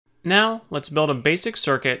Now, let's build a basic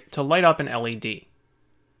circuit to light up an LED.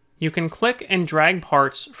 You can click and drag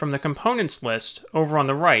parts from the components list over on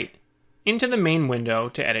the right into the main window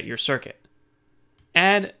to edit your circuit.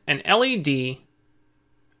 Add an LED,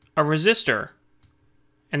 a resistor,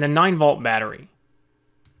 and the 9-volt battery.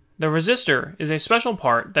 The resistor is a special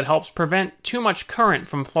part that helps prevent too much current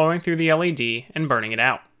from flowing through the LED and burning it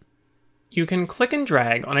out. You can click and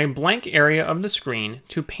drag on a blank area of the screen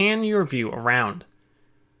to pan your view around.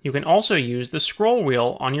 You can also use the scroll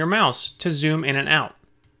wheel on your mouse to zoom in and out.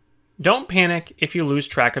 Don't panic if you lose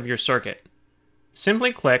track of your circuit.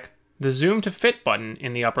 Simply click the Zoom to Fit button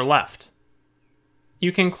in the upper left.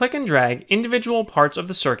 You can click and drag individual parts of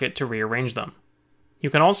the circuit to rearrange them. You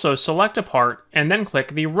can also select a part and then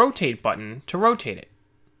click the Rotate button to rotate it.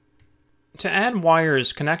 To add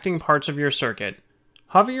wires connecting parts of your circuit,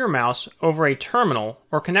 hover your mouse over a terminal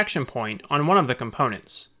or connection point on one of the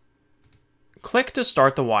components. Click to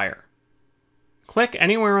start the wire. Click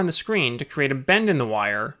anywhere on the screen to create a bend in the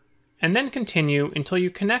wire, and then continue until you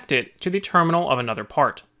connect it to the terminal of another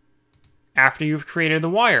part. After you've created the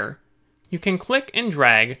wire, you can click and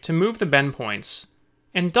drag to move the bend points,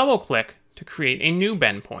 and double-click to create a new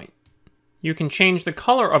bend point. You can change the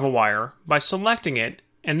color of a wire by selecting it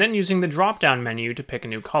and then using the drop-down menu to pick a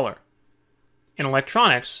new color. In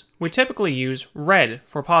electronics, we typically use red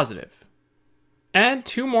for positive. Add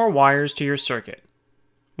 2 more wires to your circuit,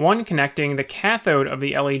 one connecting the cathode of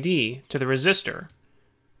the LED to the resistor,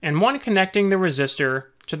 and one connecting the resistor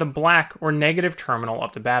to the black or negative terminal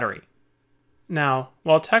of the battery. Now,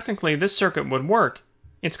 while technically this circuit would work,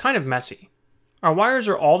 it's kind of messy. Our wires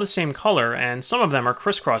are all the same color and some of them are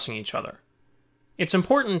crisscrossing each other. It's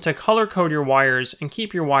important to color code your wires and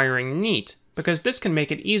keep your wiring neat because this can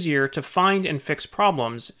make it easier to find and fix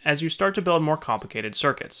problems as you start to build more complicated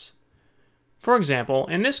circuits. For example,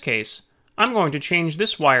 in this case, I'm going to change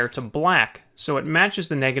this wire to black so it matches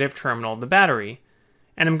the negative terminal of the battery,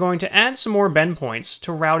 and I'm going to add some more bend points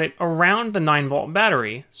to route it around the 9-volt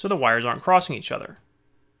battery so the wires aren't crossing each other.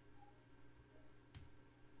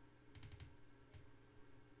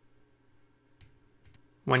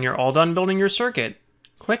 When you're all done building your circuit,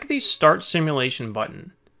 click the Start Simulation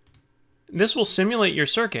button. This will simulate your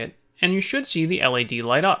circuit, and you should see the LED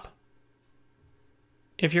light up.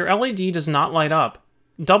 If your LED does not light up,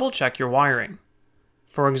 double-check your wiring.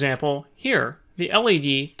 For example, here, the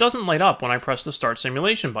LED doesn't light up when I press the Start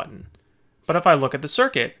Simulation button. But if I look at the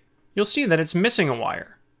circuit, you'll see that it's missing a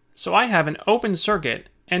wire. So I have an open circuit,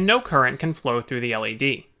 and no current can flow through the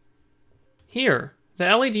LED. Here,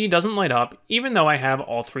 the LED doesn't light up even though I have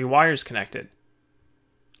all 3 wires connected.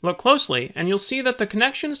 Look closely, and you'll see that the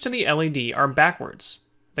connections to the LED are backwards.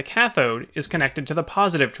 The cathode is connected to the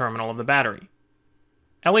positive terminal of the battery.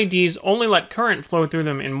 LEDs only let current flow through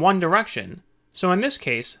them in one direction, so in this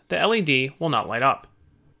case, the LED will not light up.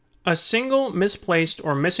 A single misplaced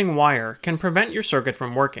or missing wire can prevent your circuit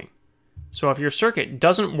from working. So if your circuit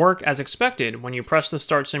doesn't work as expected when you press the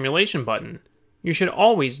Start Simulation button, you should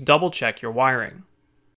always double-check your wiring.